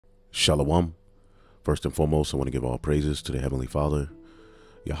Shalom. First and foremost, I want to give all praises to the Heavenly Father,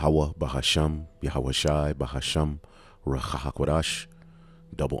 Yahweh Bahasham, Yahweh Shai Bahasham, Rachahakwadash.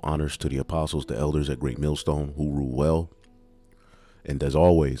 Double honors to the apostles, the elders at Great Millstone who rule well. And as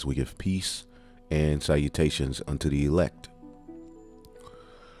always, we give peace and salutations unto the elect.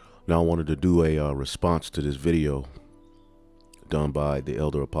 Now I wanted to do a response to this video done by the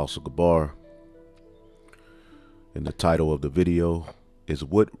elder Apostle Gabar. And the title of the video is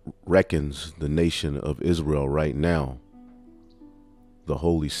 "What Reckons the Nation of Israel Right Now? The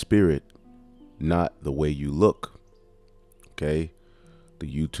Holy Spirit, Not the Way You Look." Okay, the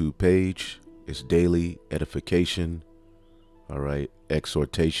YouTube page is Daily Edification, all right,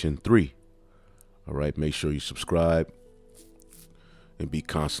 Exhortation 3. All right, make sure you subscribe and be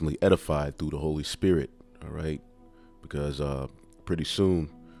constantly edified through the Holy Spirit, all right, because pretty soon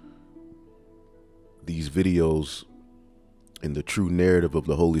these videos in the true narrative of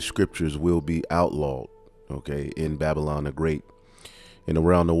the Holy Scriptures will be outlawed, okay, in Babylon the Great and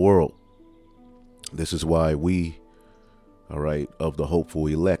around the world. This is why we, all right, of the hopeful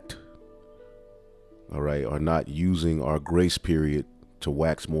elect, all right, are not using our grace period to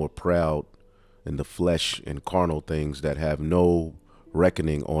wax more proud in the flesh and carnal things that have no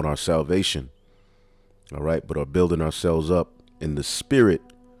reckoning on our salvation, all right, but are building ourselves up in the spirit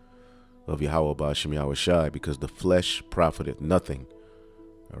of Yahweh Ba'ashem Yahweh Shai, because the flesh profiteth nothing.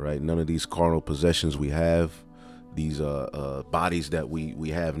 All right, none of these carnal possessions we have, these bodies that we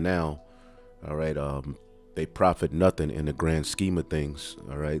have now, all right, they profit nothing in the grand scheme of things.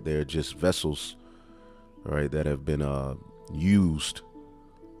 All right, they're just vessels, all right, that have been used,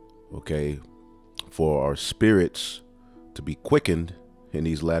 okay, for our spirits to be quickened in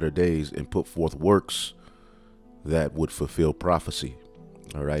these latter days and put forth works that would fulfill prophecy.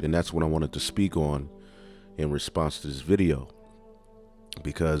 All right, and that's what I wanted to speak on in response to this video,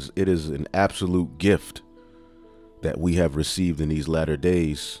 because it is an absolute gift that we have received in these latter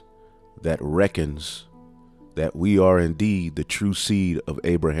days that reckons that we are indeed the true seed of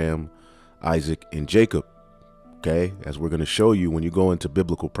Abraham, Isaac, and Jacob. Okay, as we're going to show you when you go into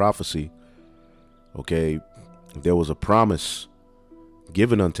biblical prophecy, okay, there was a promise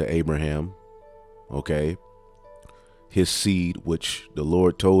given unto Abraham, okay, his seed, which the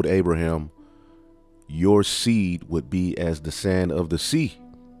Lord told Abraham, your seed would be as the sand of the sea.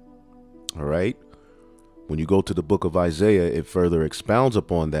 All right. When you go to the book of Isaiah, it further expounds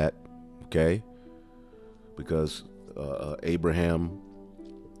upon that. Okay. Because Abraham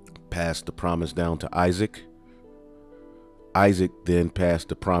passed the promise down to Isaac. Isaac then passed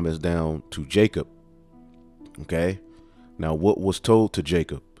the promise down to Jacob. Okay. Now, what was told to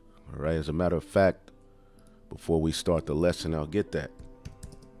Jacob? All right. As a matter of fact, before we start the lesson, I'll get that.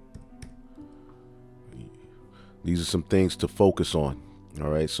 These are some things to focus on. All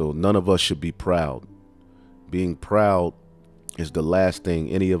right. So none of us should be proud. Being proud is the last thing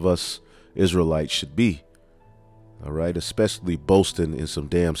any of us Israelites should be. All right. Especially boasting in some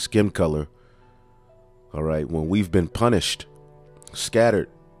damn skin color. All right. When we've been punished, scattered.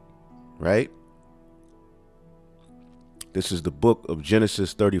 Right. This is the book of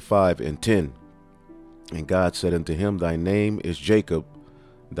Genesis 35:10. And God said unto him, thy name is Jacob.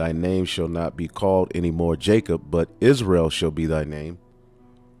 Thy name shall not be called any more Jacob, but Israel shall be thy name.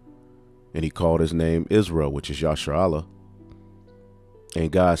 And he called his name Israel, which is Yasharallah.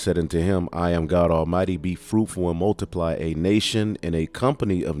 And God said unto him, I am God Almighty, be fruitful and multiply. A nation and a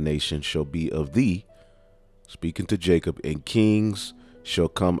company of nations shall be of thee, speaking to Jacob, and kings shall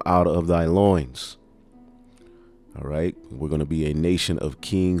come out of thy loins. All right, we're going to be a nation of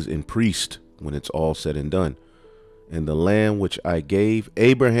kings and priests when it's all said and done. And the land which I gave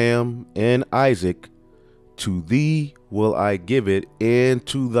Abraham and Isaac, to thee will I give it, and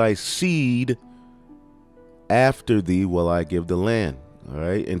to thy seed after thee will I give the land. All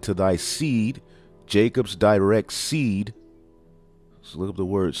right, and to thy seed, Jacob's direct seed. So look up the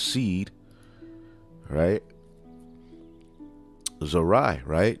word seed. All right, Zerai,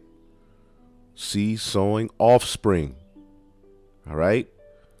 right? Seed sowing, offspring. All right.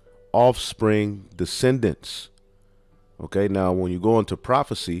 Offspring, descendants. Okay, now when you go into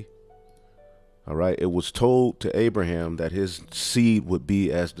prophecy, all right, it was told to Abraham that his seed would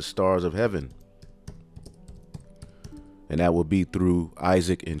be as the stars of heaven. And that would be through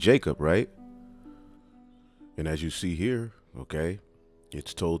Isaac and Jacob, right? And as you see here, okay,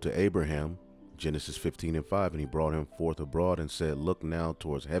 it's told to Abraham, Genesis 15:5, and he brought him forth abroad and said, look now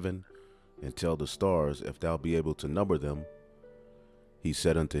towards heaven and tell the stars, if thou be able to number them. He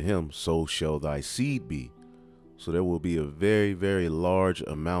said unto him, so shall thy seed be. So there will be a very, very large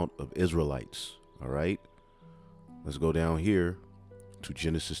amount of Israelites. All right. Let's go down here to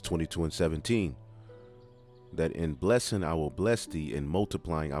Genesis 22:17, that in blessing I will bless thee, in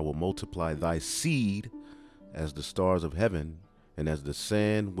multiplying I will multiply thy seed as the stars of heaven, and as the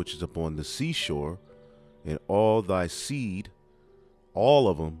sand which is upon the seashore, and all thy seed, all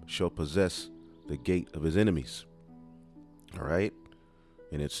of them, shall possess the gate of his enemies. All right.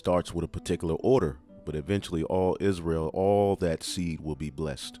 And it starts with a particular order, but eventually all Israel, all that seed will be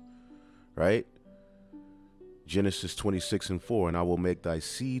blessed. Right. Genesis 26:4, and I will make thy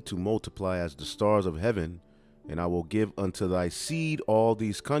seed to multiply as the stars of heaven, and I will give unto thy seed all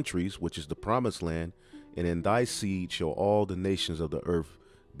these countries, which is the promised land, and in thy seed shall all the nations of the earth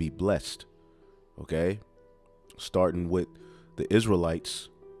be blessed. Okay. Starting with the Israelites,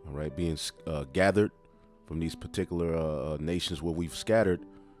 all right, being gathered from these particular nations where we've scattered.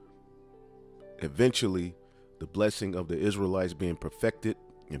 Eventually, the blessing of the Israelites being perfected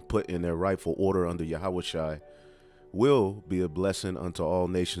and put in their rightful order under Yahushua will be a blessing unto all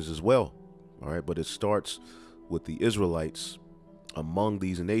nations as well. All right, but it starts with the Israelites among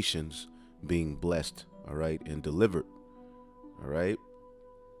these nations being blessed, all right, and delivered. All right.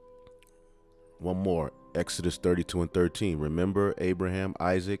 One more, Exodus 32:13. Remember Abraham,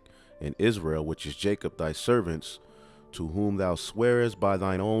 Isaac, and Israel, which is Jacob, thy servants, to whom thou swearest by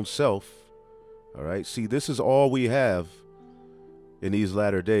thine own self. All right. See, this is all we have in these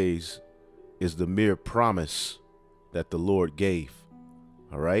latter days, is the mere promise that the Lord gave.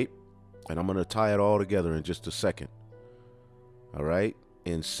 All right. And I'm going to tie it all together in just a second. All right.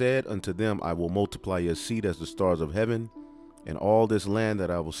 And said unto them, I will multiply your seed as the stars of heaven, and all this land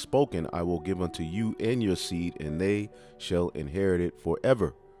that I have spoken, I will give unto you and your seed, and they shall inherit it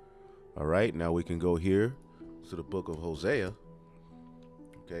forever. All right. Now we can go here to the book of Hosea.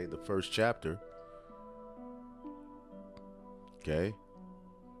 Okay. The first chapter. Okay.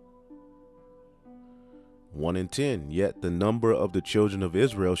 1 and 10. Yet the number of the children of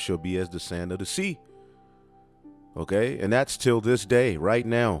Israel shall be as the sand of the sea. Okay. And that's till this day, right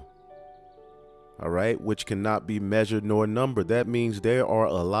now. All right. Which cannot be measured nor numbered. That means there are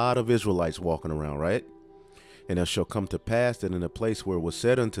a lot of Israelites walking around, right? And it shall come to pass that in a place where it was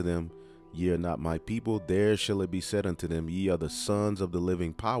said unto them, ye are not my people, there shall it be said unto them, ye are the sons of the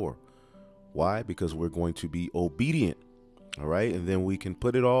living power. Why? Because we're going to be obedient. All right. And then we can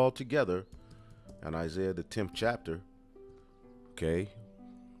put it all together in Isaiah, the 10th chapter. Okay.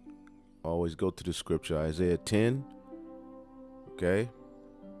 Always go to the scripture, Isaiah 10. Okay.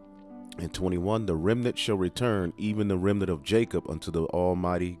 And 21, the remnant shall return, even the remnant of Jacob, unto the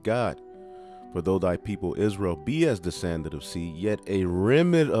Almighty God. For though thy people Israel be as the sand of the sea, yet a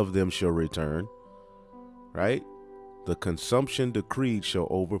remnant of them shall return. Right. The consumption decreed shall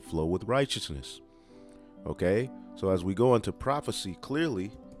overflow with righteousness. Okay. So as we go into prophecy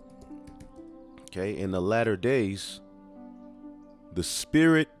clearly, okay, in the latter days, the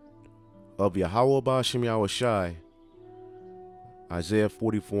spirit of Yahweh Ba'ashem Yahushai, Isaiah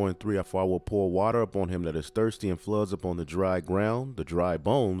 44:3, for I will pour water upon him that is thirsty, and floods upon the dry ground, the dry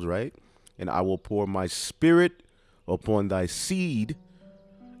bones, right? And I will pour my spirit upon thy seed,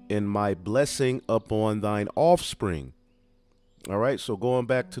 and my blessing upon thine offspring. All right, so going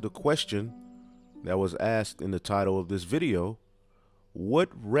back to the question that was asked in the title of this video, what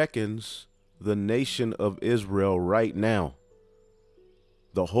reckons the nation of Israel right now?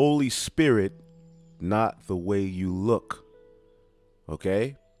 The Holy Spirit, not the way you look.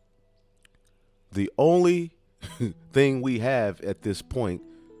 Okay? The only thing we have at this point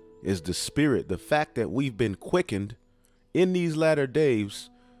is the Spirit. The fact that we've been quickened in these latter days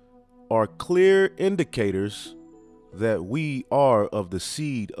are clear indicators that we are of the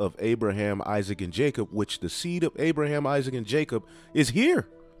seed of Abraham, Isaac, and Jacob, which the seed of Abraham, Isaac, and Jacob is here.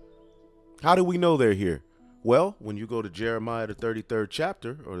 How do we know they're here? Well, when you go to Jeremiah, the 33rd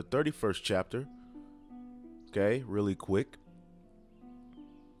chapter, or the 31st chapter, okay, really quick.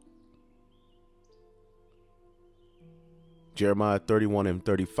 Jeremiah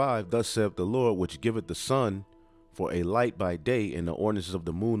 31:35, thus saith the Lord, which giveth the sun for a light by day, and the ordinances of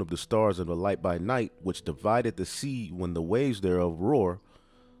the moon, of the stars, and the light by night, which divided the sea when the waves thereof roar.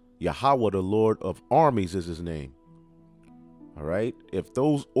 Yahweh, the Lord of armies, is his name. All right. If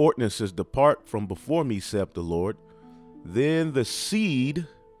those ordinances depart from before me, saith the Lord, then the seed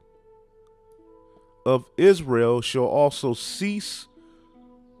of Israel shall also cease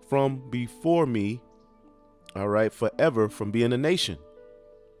from before me, all right, forever, from being a nation.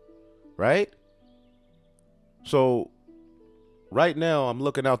 Right? So right now I'm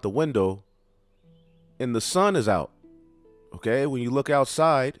looking out the window and the sun is out. Okay, when you look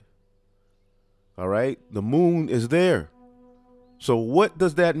outside, all right, the moon is there. So what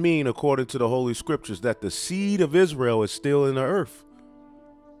does that mean according to the Holy Scriptures? That the seed of Israel is still in the earth.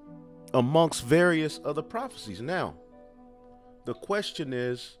 amongst various other prophecies. Now, the question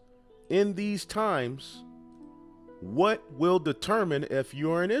is, in these times, what will determine if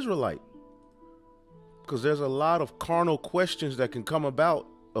you're an Israelite? Because there's a lot of carnal questions that can come about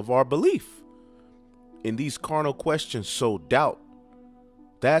of our belief. And these carnal questions sow doubt.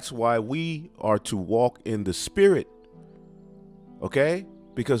 That's why we are to walk in the Spirit. Okay?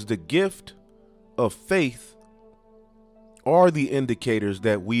 Because the gift of faith are the indicators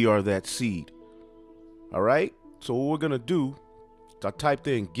that we are that seed. All right? So what we're going to do, I typed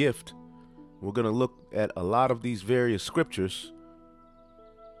in gift. We're going to look at a lot of these various scriptures.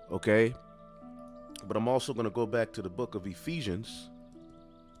 Okay? But I'm also going to go back to the book of Ephesians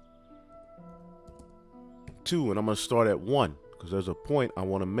 2, and I'm going to start at 1, because there's a point I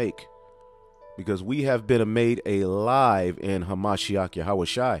want to make. Because we have been made alive in Hamashiach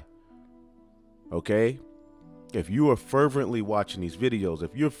Yahawashi. Okay? If you are fervently watching these videos,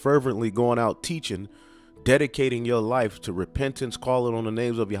 if you're fervently going out teaching, dedicating your life to repentance, calling on the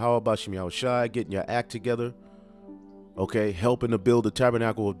names of Yahweh Bashim Yahawashi, getting your act together, okay, helping to build the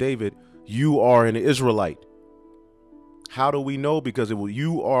tabernacle of David, you are an Israelite. How do we know? Because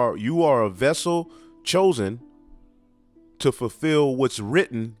you are a vessel chosen to fulfill what's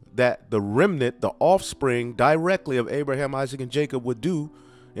written that the remnant, the offspring directly of Abraham, Isaac, and Jacob would do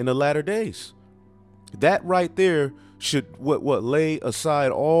in the latter days. That right there should what lay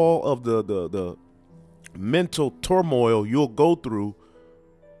aside all of the mental turmoil you'll go through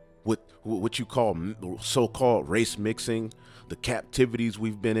with what you call so-called race mixing, the captivities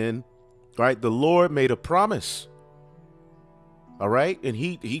we've been in. Right? The Lord made a promise. All right. And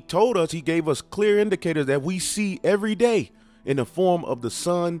he told us, he gave us clear indicators that we see every day in the form of the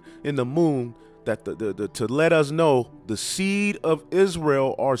sun and the moon, that to let us know the seed of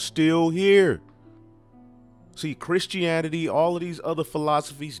Israel are still here. See, Christianity, all of these other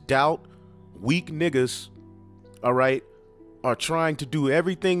philosophies, doubt, weak niggas, all right, are trying to do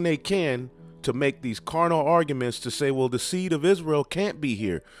everything they can to make these carnal arguments to say, well, the seed of Israel can't be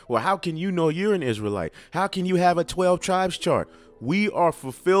here. Well, how can you know you're an Israelite? How can you have a 12 tribes chart? We are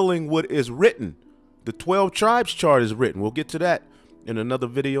fulfilling what is written. The 12 tribes chart is written. We'll get to that in another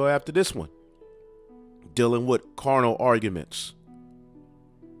video after this one, dealing with carnal arguments.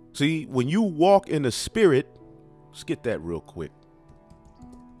 See, when you walk in the Spirit, let's get that real quick.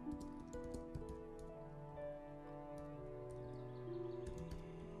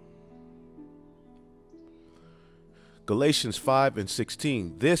 Galatians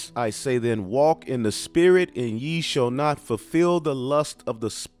 5:16. This I say then, walk in the Spirit, and ye shall not fulfill the lust of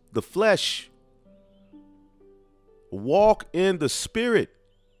the flesh. Walk in the Spirit.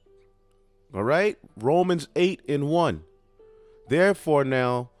 All right. Romans 8:1. Therefore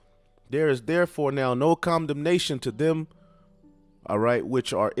now, there is therefore now no condemnation to them, all right,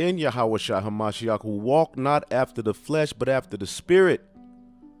 which are in Yahawashi Hamashiach, who walk not after the flesh, but after the Spirit.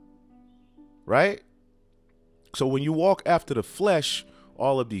 Right? So when you walk after the flesh,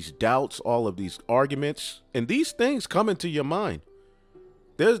 all of these doubts, all of these arguments, and these things come into your mind.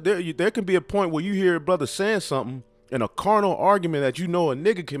 There can be a point where you hear a brother saying something, and a carnal argument that you know a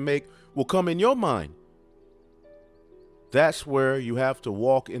nigga can make will come in your mind. That's where you have to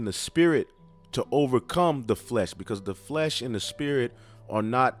walk in the Spirit to overcome the flesh, because the flesh and the Spirit are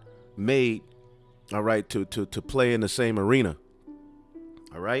not made, all right, to play in the same arena.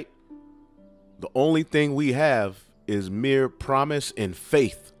 All right. The only thing we have is mere promise and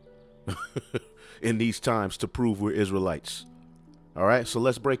faith in these times to prove we're Israelites. All right, so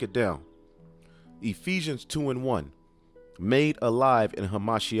let's break it down. Ephesians 2:1, made alive in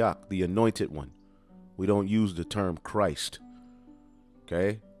Hamashiach, the anointed one. We don't use the term Christ.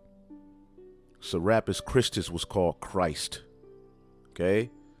 Okay. Serapis Christus was called Christ.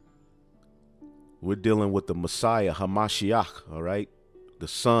 Okay. We're dealing with the Messiah, Hamashiach, all right? The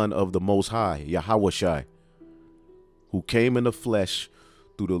Son of the Most High, Yahawashi, who came in the flesh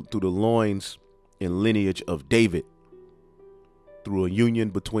through the loins and lineage of David, through a union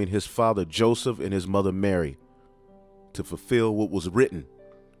between his father Joseph and his mother Mary, to fulfill what was written.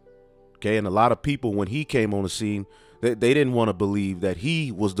 Okay, and a lot of people, when he came on the scene, they didn't want to believe that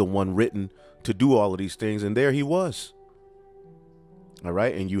he was the one written to do all of these things, and there he was. All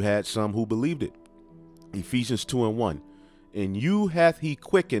right, and you had some who believed it. Ephesians 2:1. And you hath he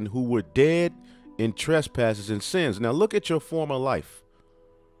quickened who were dead in trespasses and sins. Now look at your former life.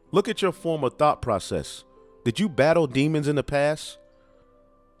 Look at your former thought process. Did you battle demons in the past?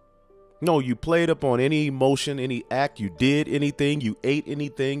 No, you played up on any emotion, any act, you did anything, you ate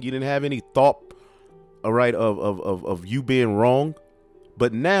anything, you didn't have any thought, all right, of you being wrong.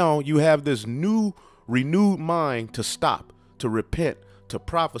 But now you have this new renewed mind to stop, to repent, to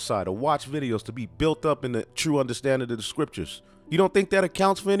prophesy, to watch videos, to be built up in the true understanding of the scriptures. You don't think that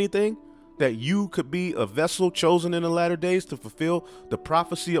accounts for anything? That you could be a vessel chosen in the latter days to fulfill the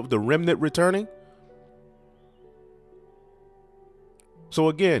prophecy of the remnant returning? So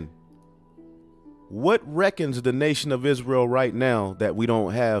again, what reckons the nation of Israel right now that we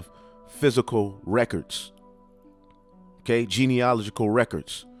don't have physical records? Okay, genealogical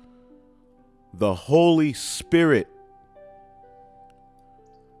records. The Holy Spirit,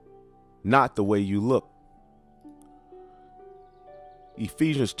 not the way you look.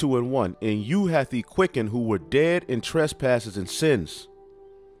 Ephesians 2:1, and you hath he quickened who were dead in trespasses and sins,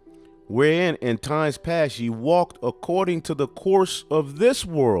 wherein in times past ye walked according to the course of this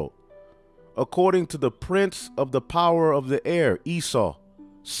world, according to the prince of the power of the air, Esau,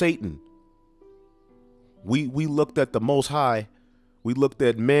 Satan. We looked at the Most High. We looked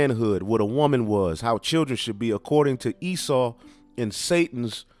at manhood, what a woman was, how children should be, according to Esau and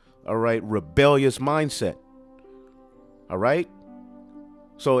Satan's, all right, rebellious mindset. All right.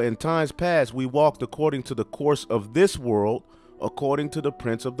 So in times past, we walked according to the course of this world, according to the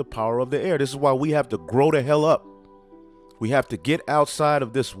prince of the power of the air. This is why we have to grow the hell up. We have to get outside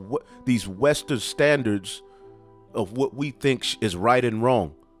of these Western standards of what we think is right and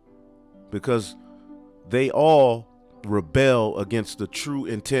wrong, because they all rebel against the true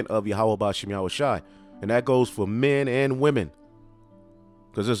intent of Yahweh Ba'ashem Yahushai. And that goes for men and women,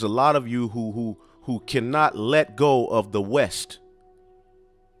 because there's a lot of you who cannot let go of the West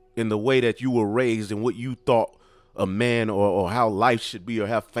in the way that you were raised and what you thought a man or how life should be, or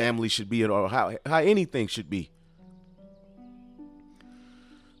how family should be, or how anything should be.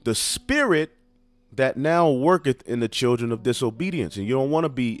 The spirit that now worketh in the children of disobedience, and you don't want to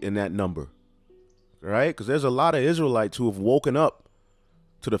be in that number, right? Because there's a lot of Israelites who have woken up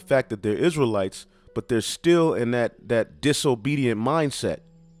to the fact that they're Israelites, but they're still in that disobedient mindset,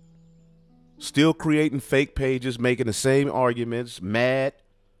 still creating fake pages, making the same arguments, mad.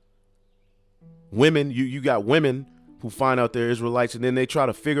 Women, you got women who find out they're Israelites, and then they try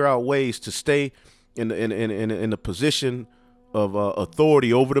to figure out ways to stay in the position of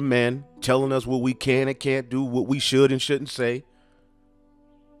authority over the men, telling us what we can and can't do, what we should and shouldn't say,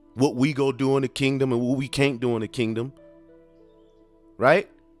 what we go do in the kingdom and what we can't do in the kingdom. Right?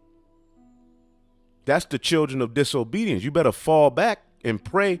 That's the children of disobedience. You better fall back and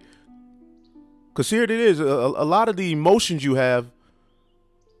pray, because here it is. A lot of the emotions you have,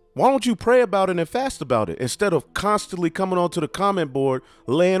 why don't you pray about it and fast about it instead of constantly coming onto the comment board,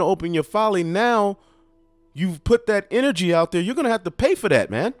 laying open your folly? Now you've put that energy out there. You're going to have to pay for that,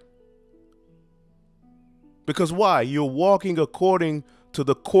 man. Because why? You're walking according to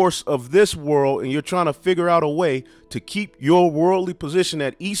the course of this world, and you're trying to figure out a way to keep your worldly position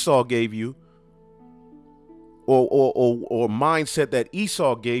that Esau gave you, or mindset that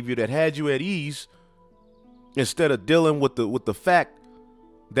Esau gave you that had you at ease, instead of dealing with the fact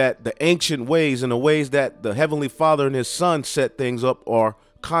that the ancient ways and the ways that the Heavenly Father and his Son set things up are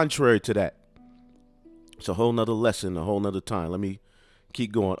contrary to that. It's a whole nother lesson, a whole nother time. Let me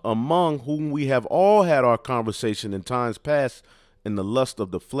keep going. Among whom we have all had our conversation in times past in the lust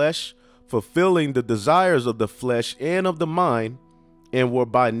of the flesh, fulfilling the desires of the flesh and of the mind, and were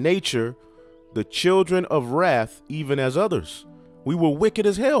by nature the children of wrath, even as others. We were wicked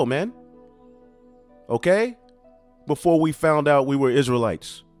as hell, man. Okay? Before we found out we were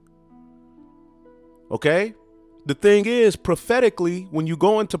Israelites. Okay? The thing is, prophetically, when you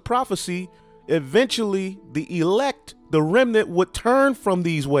go into prophecy, eventually the elect, the remnant, would turn from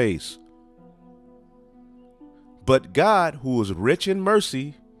these ways. But God, who is rich in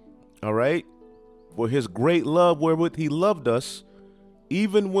mercy, all right, for his great love wherewith he loved us,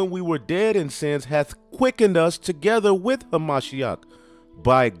 even when we were dead in sins, hath quickened us together with Hamashiach.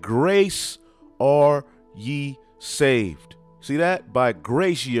 By grace are ye saved. See that? By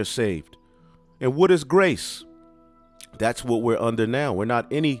grace ye are saved. And what is grace? That's what we're under now. We're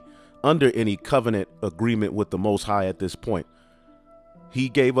not under any covenant agreement with the Most High at this point. He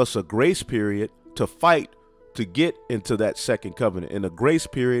gave us a grace period to fight to get into that second covenant. And the grace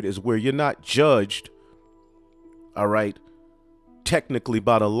period is where you're not judged, all right, technically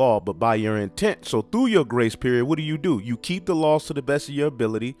by the law, but by your intent. So through your grace period, what do? You keep the laws to the best of your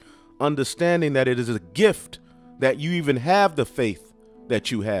ability, understanding that it is a gift that you even have the faith that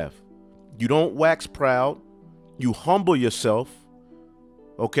you have. You don't wax proud. You humble yourself,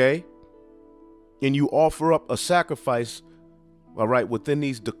 okay? And you offer up a sacrifice, all right, within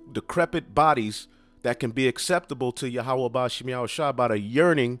these decrepit bodies that can be acceptable to Yahweh Ba'ashem Yahushai by the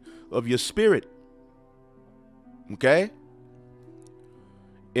yearning of your spirit, okay?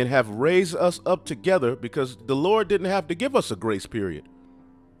 And have raised us up together, because the Lord didn't have to give us a grace period.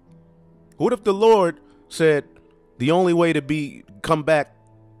 What if the Lord said the only way to come back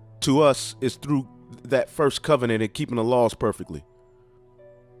to us is through that first covenant and keeping the laws perfectly?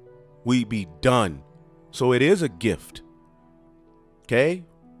 We'd be done. So it is a gift. Okay?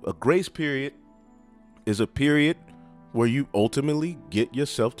 A grace period is a period where you ultimately get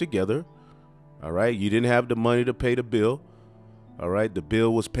yourself together. All right? You didn't have the money to pay the bill. All right? The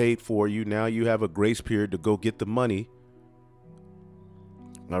bill was paid for you. Now you have a grace period to go get the money.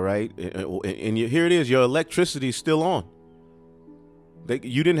 All right? And here it is. Your electricity is still on.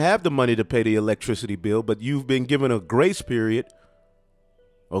 You didn't have the money to pay the electricity bill, but you've been given a grace period,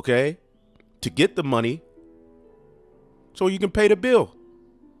 okay, to get the money so you can pay the bill.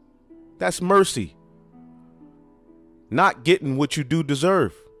 That's mercy. Not getting what you do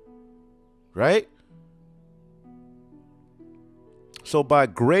deserve, right? So by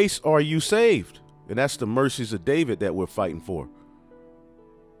grace are you saved. And that's the mercies of David that we're fighting for.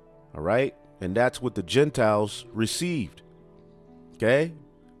 All right? And that's what the Gentiles received. Okay?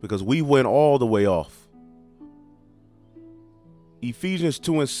 Because we went all the way off. Ephesians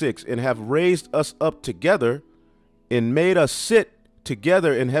 2:6, and have raised us up together and made us sit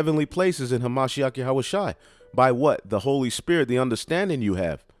together in heavenly places in Hamashiach Yahushai. By what? The Holy Spirit, the understanding you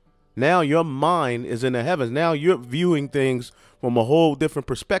have. Now your mind is in the heavens. Now you're viewing things from a whole different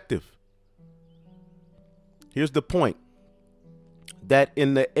perspective. Here's the point. That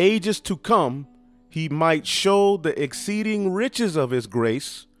in the ages to come, he might show the exceeding riches of his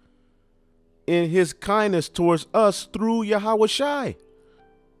grace in his kindness towards us through Yahushai.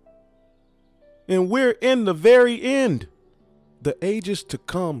 And we're in the very end. The ages to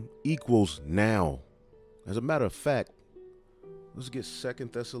come equals now. As a matter of fact, let's get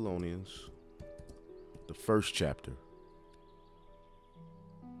 2 Thessalonians, the first chapter.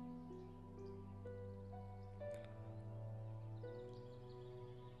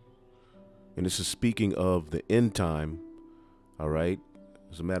 And this is speaking of the end time. All right.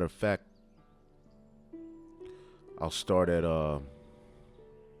 As a matter of fact, I'll start at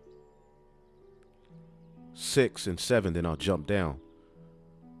 6 and 7, then I'll jump down.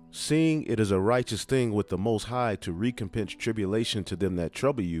 Seeing it is a righteous thing with the Most High to recompense tribulation to them that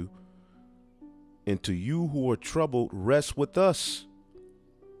trouble you, and to you who are troubled, rest with us.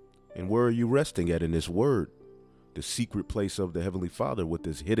 And where are you resting at in this word? The secret place of the Heavenly Father with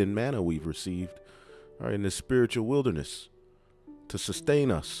this hidden manna we've received, all right, in the spiritual wilderness to sustain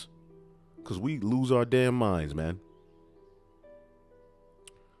us, because we lose our damn minds, man.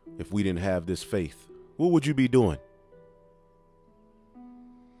 If we didn't have this faith, what would you be doing?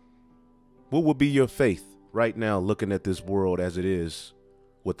 What would be your faith right now looking at this world as it is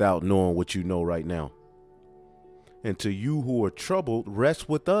without knowing what you know right now? And to you who are troubled, rest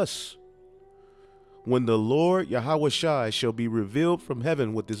with us. When the Lord Yahushai shall be revealed from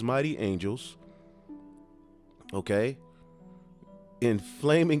heaven with his mighty angels, okay, in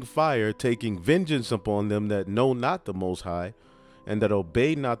flaming fire, taking vengeance upon them that know not the Most High, and that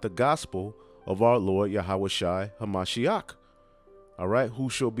obey not the gospel of our Lord Yahushai Hamashiach. All right, who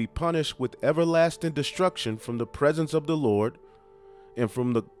shall be punished with everlasting destruction from the presence of the Lord and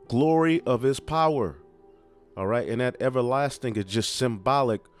from the glory of his power. All right, and that everlasting is just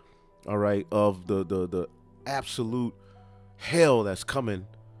symbolic, all right, of the absolute hell that's coming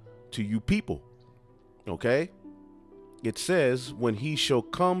to you people. Okay, it says when he shall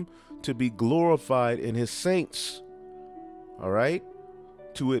come to be glorified in his saints, all right,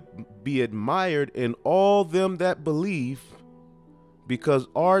 to it be admired in all them that believe, because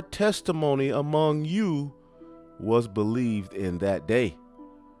our testimony among you was believed in that day.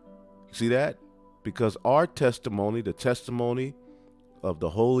 See that? Because our testimony, the testimony of the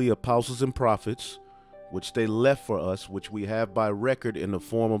holy apostles and prophets, which they left for us, which we have by record in the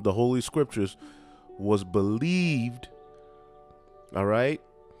form of the Holy Scriptures, was believed, all right,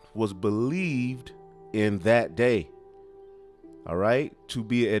 was believed in that day, all right, to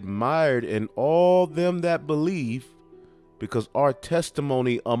be admired in all them that believe, because our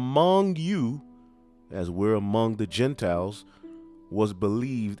testimony among you, as we're among the Gentiles, was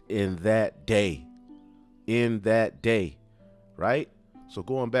believed in that day. In that day, right? So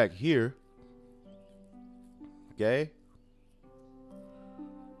going back here, okay,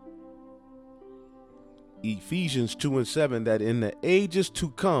 Ephesians 2:7, that in the ages to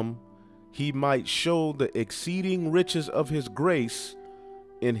come he might show the exceeding riches of his grace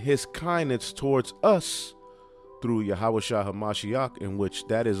in his kindness towards us through Yahushua HaMashiach, in which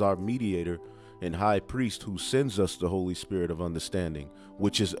that is our mediator and high priest who sends us the Holy Spirit of understanding,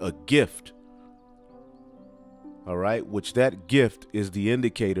 which is a gift. All right, which that gift is the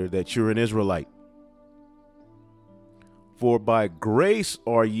indicator that you're an Israelite. For by grace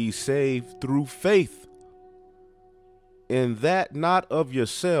are ye saved through faith, and that not of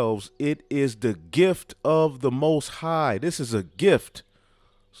yourselves, it is the gift of the Most High. This is a gift.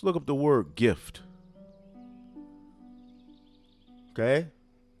 Let's look up the word gift. Okay.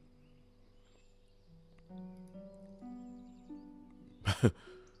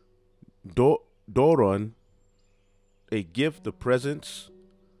 Doron, a gift, the presence.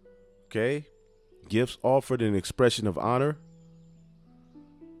 Okay. Gifts offered in expression of honor.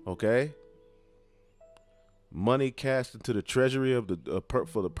 Okay. Money cast into the treasury of the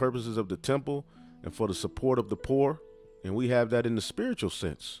for the purposes of the temple and for the support of the poor. And we have that in the spiritual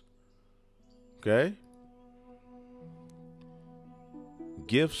sense. Okay.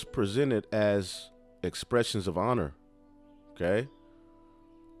 Gifts presented as expressions of honor. Okay.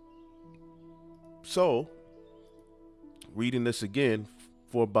 So, reading this again,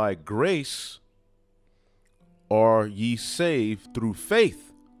 for by grace are ye saved through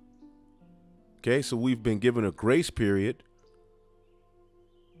faith. Okay, so we've been given a grace period.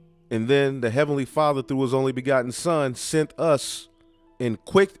 And then the Heavenly Father, through his only begotten Son, sent us and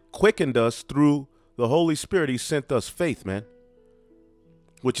quickened us through the Holy Spirit. He sent us faith, man,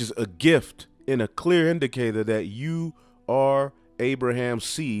 which is a gift and a clear indicator that you are Abraham's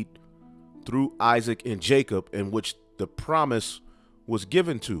seed through Isaac and Jacob, in which the promise was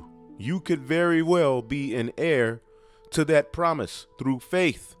given to. You could very well be an heir to that promise through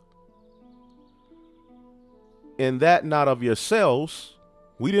faith. And that not of yourselves.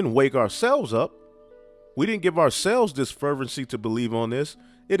 We didn't wake ourselves up. We didn't give ourselves this fervency to believe on this.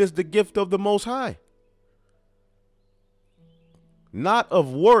 It is the gift of the Most High. Not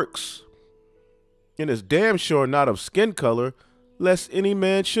of works, and it's damn sure not of skin color, lest any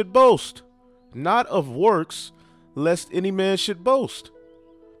man should boast. Not of works, lest any man should boast.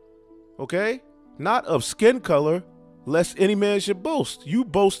 Okay? Not of skin color, lest any man should boast. You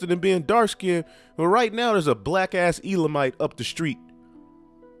boasted in being dark-skinned, but right now there's a black-ass Elamite up the street.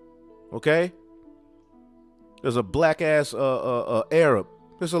 Okay? There's a black-ass Arab.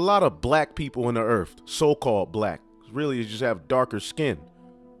 There's a lot of black people in the earth, so-called black. Really, you just have darker skin.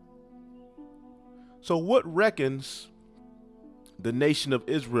 So what reckons the nation of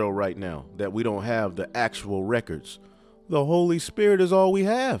Israel right now that we don't have the actual records? The Holy Spirit is all we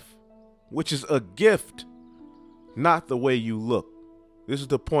have, which is a gift, not the way you look. This is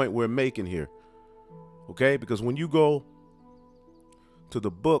the point we're making here. Okay? Because when you go to the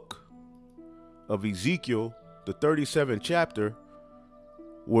book of Ezekiel, the 37th chapter,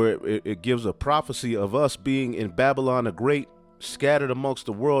 where it gives a prophecy of us being in Babylon the Great, scattered amongst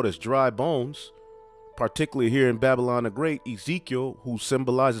the world as dry bones, particularly here in Babylon the Great, Ezekiel, who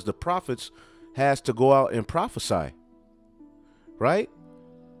symbolizes the prophets, has to go out and prophesy. Right?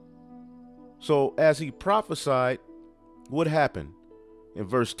 So as he prophesied, what happened? In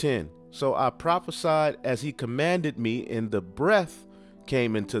verse 10, so I prophesied as he commanded me, and the breath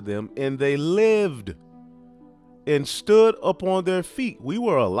came into them, and they lived and stood upon their feet. We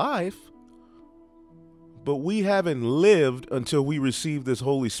were alive, but we haven't lived until we receive this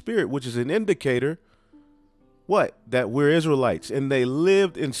Holy Spirit, which is an indicator, what? That we're Israelites. And they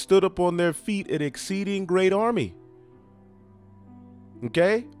lived and stood upon their feet, an exceeding great army.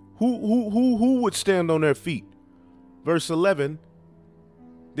 Okay? Who would stand on their feet? Verse 11,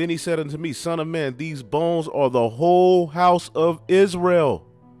 then he said unto me, Son of man, these bones are the whole house of Israel.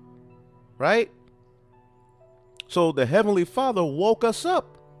 Right? So the Heavenly Father woke us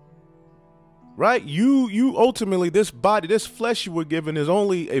up. Right? You ultimately, this body, this flesh you were given is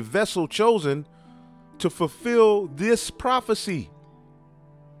only a vessel chosen to fulfill this prophecy.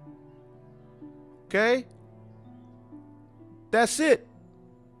 Okay? That's it.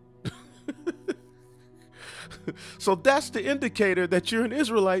 So that's the indicator that you're an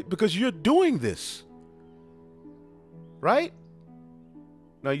Israelite, because you're doing this. Right?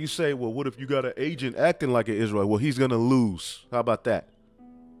 Now you say, well, what if you got an agent acting like an Israelite? Well, he's going to lose. How about that?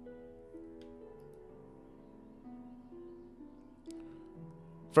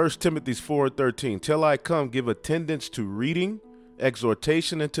 First Timothy 4:13, till I come, give attendance to reading,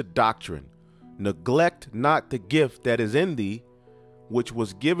 exhortation, and to doctrine. Neglect not the gift that is in thee, which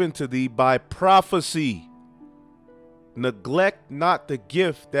was given to thee by prophecy. Neglect not the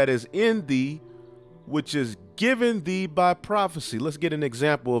gift that is in thee, which is given thee by prophecy. Let's get an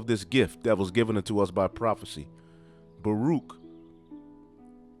example of this gift that was given unto us by prophecy. Baruch,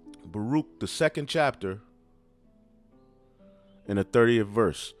 the 2nd chapter, in the 30th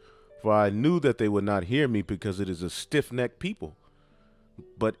verse. For I knew that they would not hear me, because it is a stiff-necked people.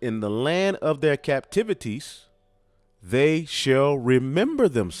 But in the land of their captivities, they shall remember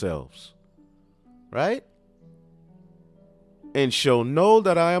themselves. Right? and shall know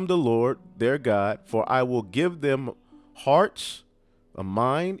that I am the Lord their God, for I will give them hearts, a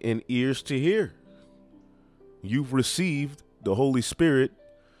mind, and ears to hear. You've received the Holy Spirit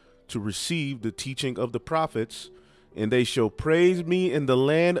to receive the teaching of the prophets, and they shall praise me in the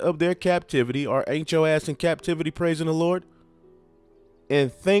land of their captivity. Or ain't your ass in captivity praising the Lord?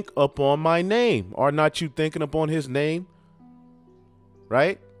 And think upon my name. Are not you thinking upon his name?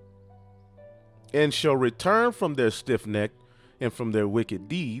 Right? And shall return from their stiff neck and from their wicked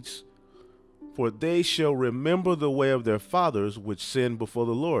deeds, for they shall remember the way of their fathers, which sinned before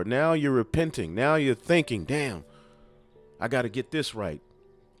the Lord. Now you're repenting. Now you're thinking, damn, I got to get this right.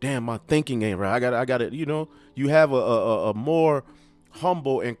 Damn, my thinking ain't right. I got it. You know, you have a more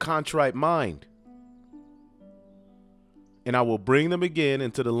humble and contrite mind. And I will bring them again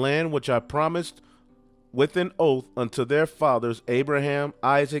into the land which I promised with an oath unto their fathers, Abraham,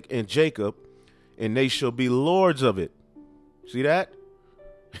 Isaac, and Jacob, and they shall be lords of it. See that?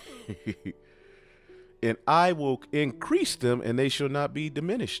 And I will increase them, and they shall not be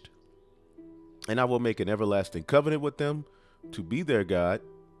diminished. And I will make an everlasting covenant with them to be their God,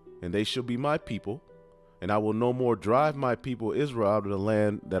 and they shall be my people. And I will no more drive my people Israel out of the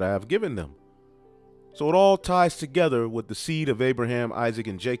land that I have given them. So it all ties together with the seed of Abraham, Isaac,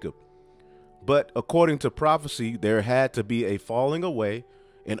 and Jacob. But according to prophecy, there had to be a falling away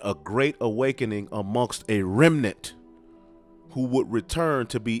and a great awakening amongst a remnant who would return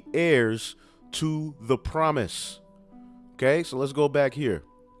to be heirs to the promise. Okay, so let's go back here.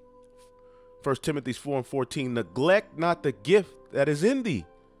 1 Timothy 4:14, neglect not the gift that is in thee.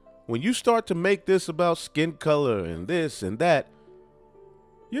 When you start to make this about skin color and this and that,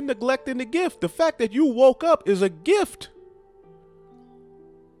 you're neglecting the gift. The fact that you woke up is a gift.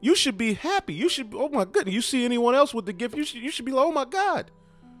 You should be happy. You should, oh my goodness, you see anyone else with the gift, you should be like, oh my God,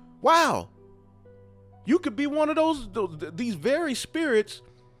 wow. You could be one of these very spirits,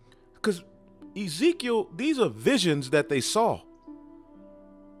 because Ezekiel, these are visions that they saw.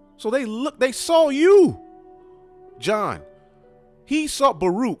 So they saw you. John, he saw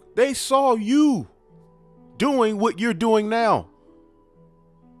Baruch. They saw you doing what you're doing now.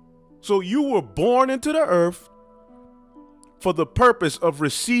 So you were born into the earth for the purpose of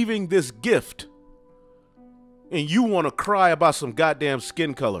receiving this gift. And you want to cry about some goddamn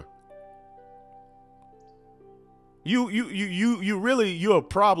skin color. You're a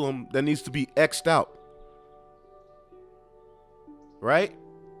problem that needs to be X'd out. Right?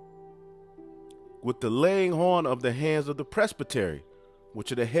 With the laying on of the hands of the presbytery,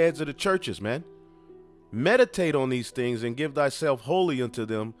 which are the heads of the churches, man. Meditate on these things and give thyself wholly unto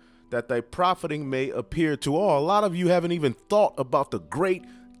them, that thy profiting may appear to all. A lot of you haven't even thought about the great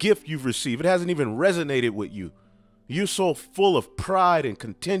gift you've received. It hasn't even resonated with you. You're so full of pride and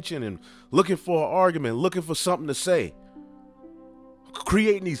contention and looking for an argument, looking for something to say.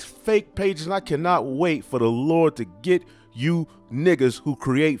 Creating these fake pages, and I cannot wait for the Lord to get you niggas who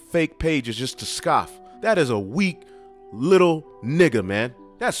create fake pages just to scoff. That is a weak little nigga, man.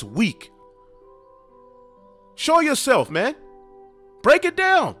 That's weak. Show yourself, man. Break it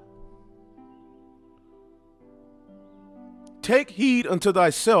down. Take heed unto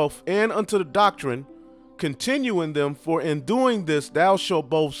thyself and unto the doctrine. Continue in them, for in doing this thou shalt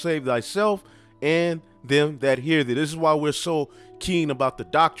both save thyself and them that hear thee. This is why we're so keen about the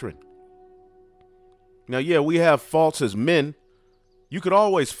doctrine. Now, yeah, we have faults as men. You could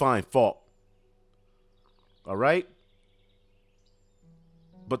always find fault. All right?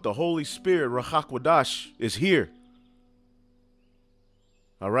 But the Holy Spirit, Ruach HaKodesh, is here.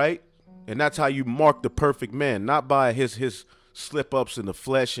 All right? And that's how you mark the perfect man, not by his slip-ups in the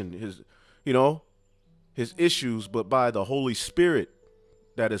flesh and his, you know, his issues, but by the Holy Spirit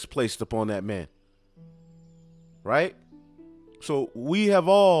that is placed upon that man. Right? So we have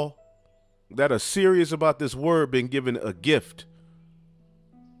all that are serious about this word been given a gift.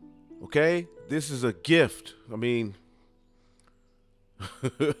 Okay? This is a gift. I mean,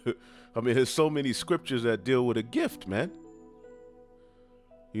 there's so many scriptures that deal with a gift, man.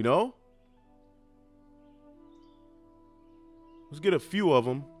 You know? Let's get a few of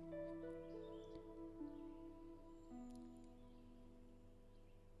them.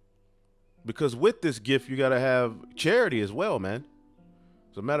 Because with this gift, you got to have charity as well, man.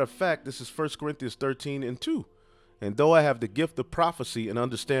 As a matter of fact, this is 1 Corinthians 13:2. And though I have the gift of prophecy and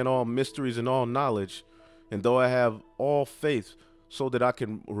understand all mysteries and all knowledge, and though I have all faith so that I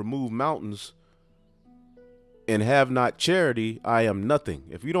can remove mountains and have not charity, I am nothing.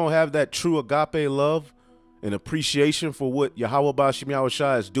 If you don't have that true agape love and appreciation for what Yahweh Bashim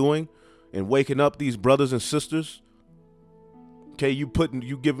Yahushua is doing and waking up these brothers and sisters, okay, giving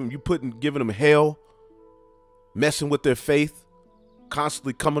them hell, messing with their faith,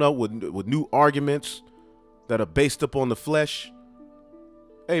 constantly coming up with new arguments that are based upon the flesh.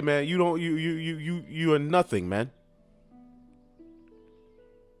 Hey man, you are nothing, man.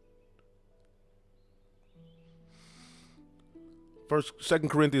 Second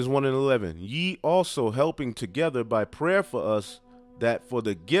Corinthians 1:11. Ye also helping together by prayer for us, that for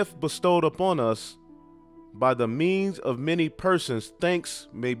the gift bestowed upon us by the means of many persons, thanks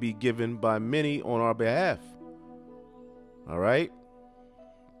may be given by many on our behalf. All right.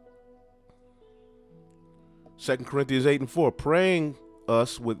 2 Corinthians 8:4. Praying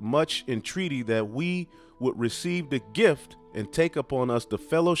us with much entreaty that we would receive the gift and take upon us the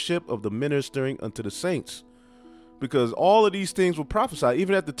fellowship of the ministering unto the saints. Because all of these things were prophesied,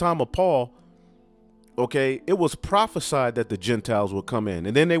 even at the time of Paul. Okay, it was prophesied that the Gentiles would come in,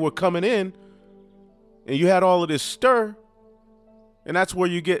 and then they were coming in, and you had all of this stir, and that's where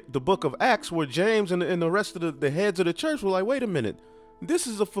you get the book of Acts, where James and the rest of the heads of the church were like, wait a minute, this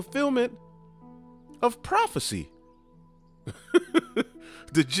is a fulfillment of prophecy.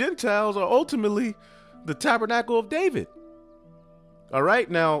 The Gentiles are ultimately the tabernacle of David. All right,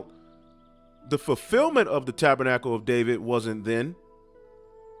 now, the fulfillment of the tabernacle of David wasn't then,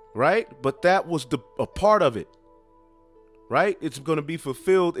 right? But that was a part of it, right? It's going to be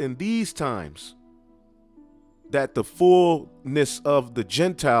fulfilled in these times, that the fullness of the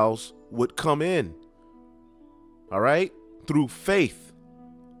Gentiles would come in, all right, through faith.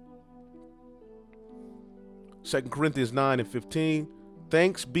 2 Corinthians 9:15.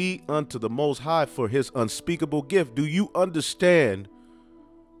 Thanks be unto the Most High for his unspeakable gift. Do you understand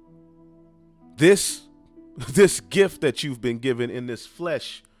this gift that you've been given in this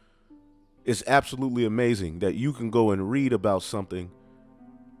flesh is absolutely amazing, that you can go and read about something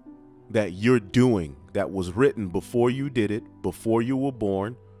that you're doing that was written before you did it, before you were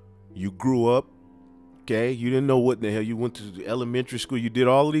born. You grew up, okay? You didn't know what in the hell. You went to elementary school. You did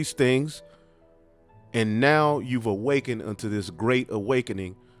all of these things. And now you've awakened unto this great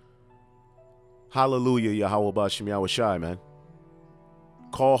awakening. Hallelujah, Yahweh Ba'Shem Yahweh Shai, man.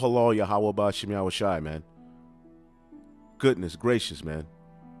 Call halal Yahweh Ba'Shem Yahweh Shai, man. Goodness gracious, man.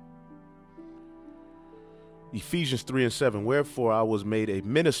 Ephesians 3:7. Wherefore I was made a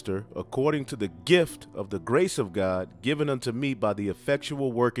minister according to the gift of the grace of God given unto me by the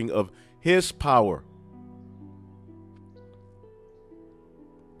effectual working of his power.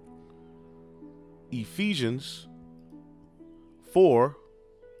 Ephesians 4.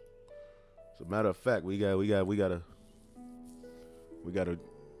 As a matter of fact, we gotta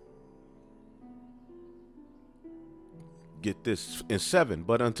get this in 7.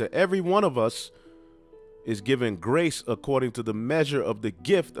 But unto every one of us is given grace according to the measure of the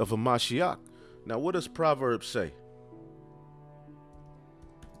gift of a Mashiach. Now, what does Proverbs say?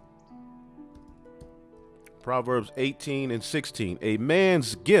 Proverbs 18:16. A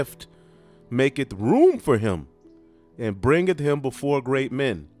man's gift maketh room for him, and bringeth him before great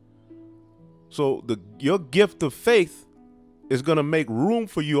men. So your gift of faith is going to make room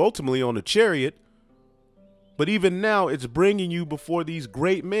for you ultimately on the chariot. But even now, it's bringing you before these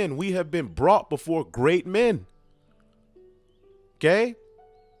great men. We have been brought before great men. Okay?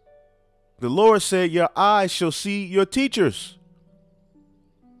 The Lord said, your eyes shall see your teachers.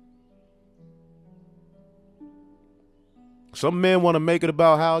 Some men want to make it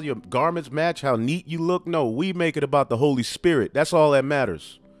about how your garments match, how neat you look. No, we make it about the Holy Spirit. That's all that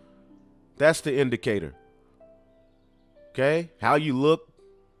matters. That's the indicator. Okay? How you look,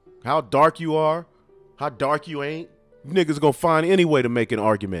 how dark you are, how dark you ain't. You niggas gonna find any way to make an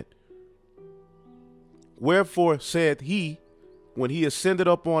argument. Wherefore saith he, when he ascended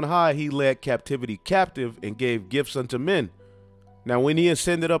up on high, he led captivity captive and gave gifts unto men. Now, when he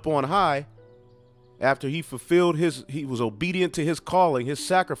ascended up on high, after he fulfilled he was obedient to his calling, his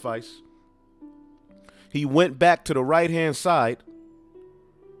sacrifice, he went back to the right-hand side,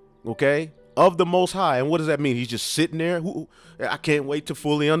 okay, of the Most High. And what does that mean? He's just sitting there? I can't wait to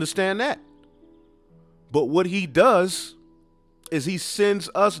fully understand that. But what he does is he sends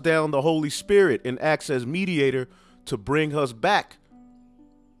us down the Holy Spirit and acts as mediator to bring us back,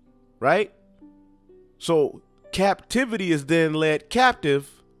 right? So captivity is then led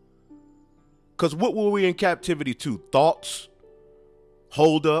captive. Because what were we in captivity to? Thoughts,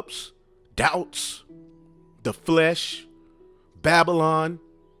 holdups, doubts, the flesh, Babylon,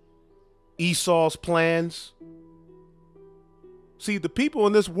 Esau's plans. See, the people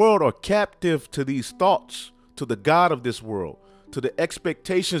in this world are captive to these thoughts, to the God of this world, to the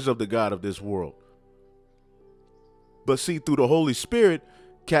expectations of the God of this world. But see, through the Holy Spirit,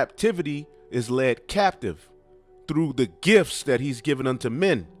 captivity is led captive through the gifts that he's given unto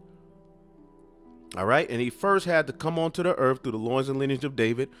men. All right. And he first had to come onto the earth through the loins and lineage of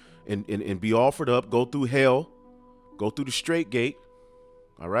David and be offered up, go through hell, go through the straight gate.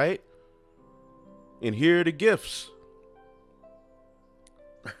 All right. And here are the gifts.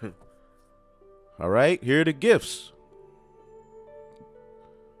 All right. Here are the gifts.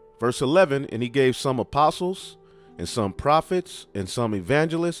 Verse 11, and he gave some apostles and some prophets and some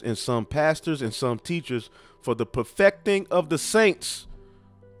evangelists and some pastors and some teachers for the perfecting of the saints.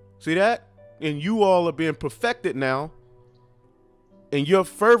 See that? And you all are being perfected now. And your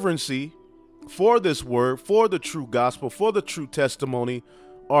fervency for this word, for the true gospel, for the true testimony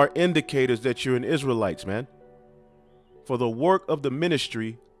are indicators that you're an Israelites, man. For the work of the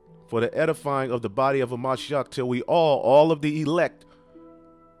ministry, for the edifying of the body of Hamashiach, till we all of the elect,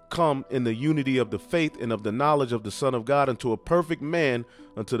 come in the unity of the faith and of the knowledge of the Son of God, unto a perfect man,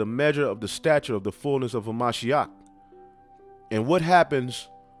 unto the measure of the stature of the fullness of Hamashiach. And what happens?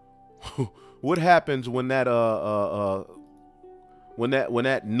 What happens when that when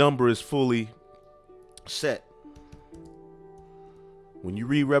that number is fully set? When you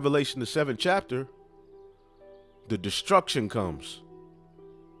read Revelation, the 7th chapter, the destruction comes.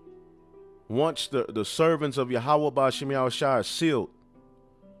 Once the servants of Yahweh Ba'ashem Yahushua are sealed,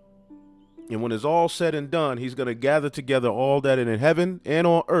 and when it's all said and done, he's going to gather together all that in heaven and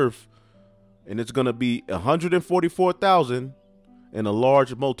on earth, and it's going to be 144,000 and a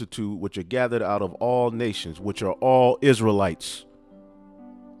large multitude, which are gathered out of all nations, which are all Israelites.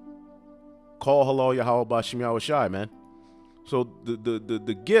 Call halal Yahweh Ba'ashem Yahushua, man. So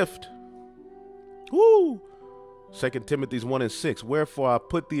the gift, woo, 2 Timothy 1:6, wherefore I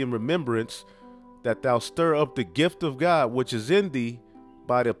put thee in remembrance that thou stir up the gift of God which is in thee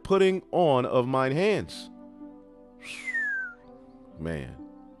by the putting on of mine hands. Man.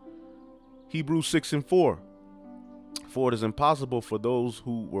 Hebrews 6:4. For it is impossible for those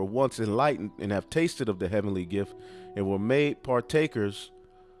who were once enlightened and have tasted of the heavenly gift and were made partakers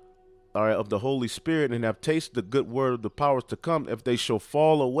of the Holy Spirit and have tasted the good word of the powers to come, if they shall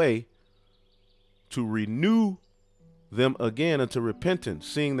fall away, to renew them again unto repentance,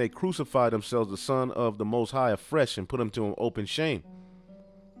 seeing they crucify themselves the Son of the Most High afresh and put him to an open shame.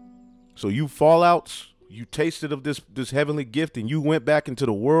 So you fallouts, you tasted of this heavenly gift, and you went back into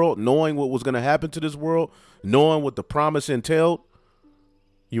the world knowing what was going to happen to this world, knowing what the promise entailed.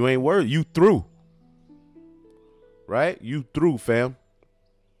 You ain't worried. You through. Right? You through, fam.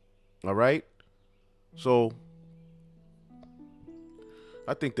 All right? So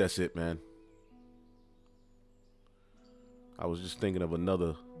I think that's it, man. I was just thinking of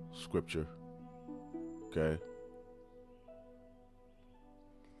another scripture. Okay.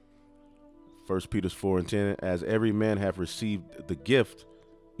 1 Peter 4:10, as every man hath received the gift,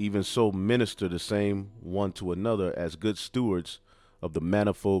 even so minister the same one to another as good stewards of the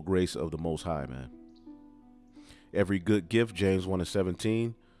manifold grace of the Most High, man. Every good gift, James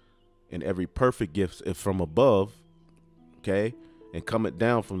 1:17, and every perfect gift is from above, okay, and cometh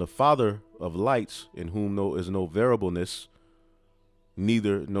down from the Father of lights, in whom is no variableness,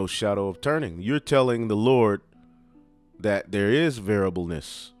 neither no shadow of turning. You're telling the Lord that there is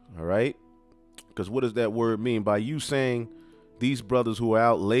variableness, all right? Because what does that word mean? By you saying these brothers who are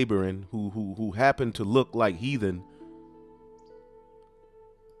out laboring, who happen to look like heathen,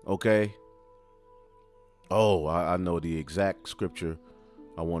 okay? Oh, I know the exact scripture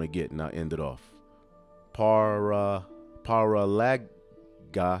I want to get, and I end it off. Paralagai.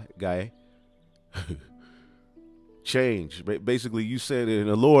 Change. Basically, you said it, and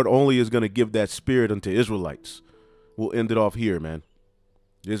the Lord only is going to give that spirit unto Israelites. We'll end it off here, man.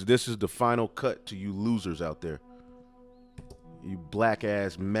 This is the final cut to you losers out there. You black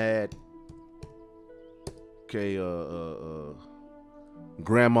ass mad. Okay,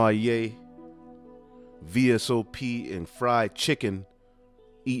 Grandma Ye, VSOP, and fried chicken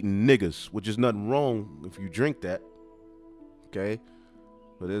eating niggas, which is nothing wrong if you drink that. Okay,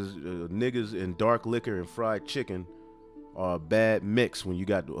 but there's niggas and dark liquor and fried chicken are a bad mix when you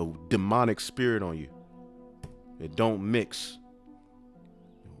got a demonic spirit on you. It don't mix.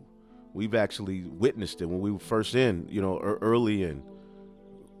 We've actually witnessed it when we were first in, early, and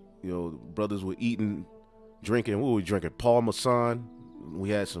brothers were eating, drinking. What were we drinking? Parmesan. We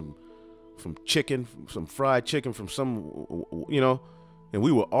had some chicken, some fried chicken from some, and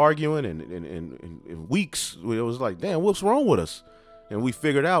we were arguing and in weeks. It was like, damn, what's wrong with us? And we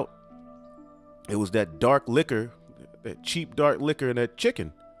figured out it was that dark liquor, that cheap dark liquor, and that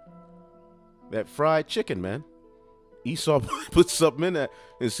chicken, that fried chicken, man. Esau put something in that,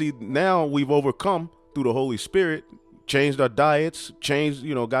 and see, now we've overcome through the Holy Spirit, changed our diets,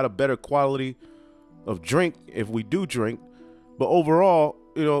 got a better quality of drink if we do drink. But overall,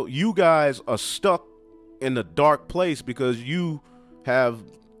 you know, you guys are stuck in a dark place because you have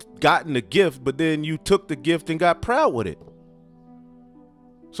gotten the gift, but then you took the gift and got proud with it.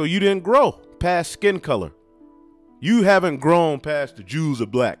 So you didn't grow past skin color. You haven't grown past the Jews are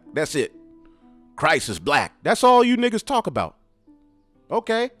black. That's it. Christ is black. That's all you niggas talk about.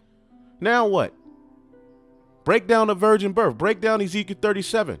 Okay. Now what? Break down the virgin birth. Break down Ezekiel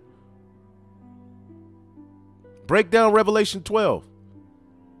 37. Break down Revelation 12.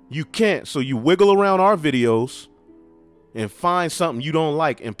 You can't. So you wiggle around our videos and find something you don't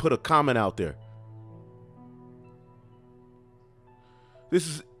like and put a comment out there. This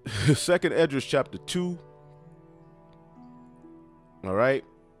is 2nd Esdras chapter 2. All right.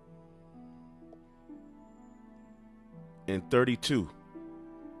 And 32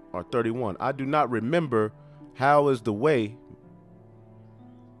 or 31. I do not remember how is the way.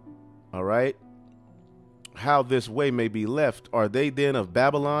 All right. How this way may be left. Are they then of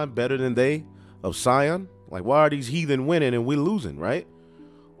Babylon better than they of Sion? Like, why are these heathen winning and we losing, right?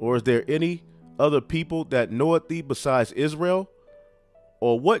 Or is there any other people that knoweth thee besides Israel?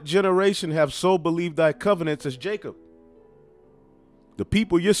 Or what generation have so believed thy covenants as Jacob? The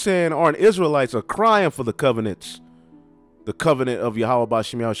people you're saying aren't Israelites are crying for the covenants. The covenant of Yahweh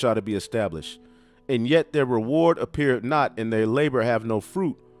Ba'Shem Yahushua to be established. And yet their reward appeared not, and their labor have no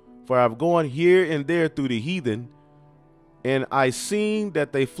fruit. For I have gone here and there through the heathen, and I seen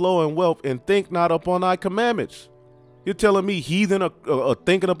that they flow in wealth and think not upon thy commandments. You're telling me heathen are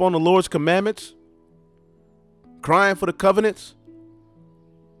thinking upon the Lord's commandments? Crying for the covenants?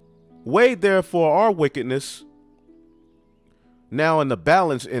 Weigh therefore our wickedness now in the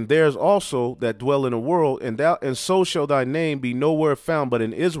balance, and theirs also that dwell in the world, and so shall thy name be nowhere found but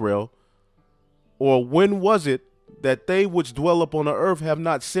in Israel. Or when was it that they which dwell upon the earth have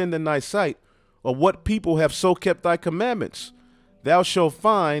not sinned in thy sight? Or what people have so kept thy commandments? Thou shalt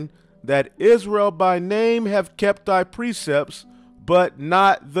find that Israel by name have kept thy precepts, but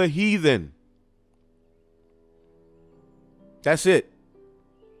not the heathen. That's it.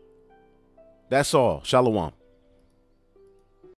 That's all. Shalom.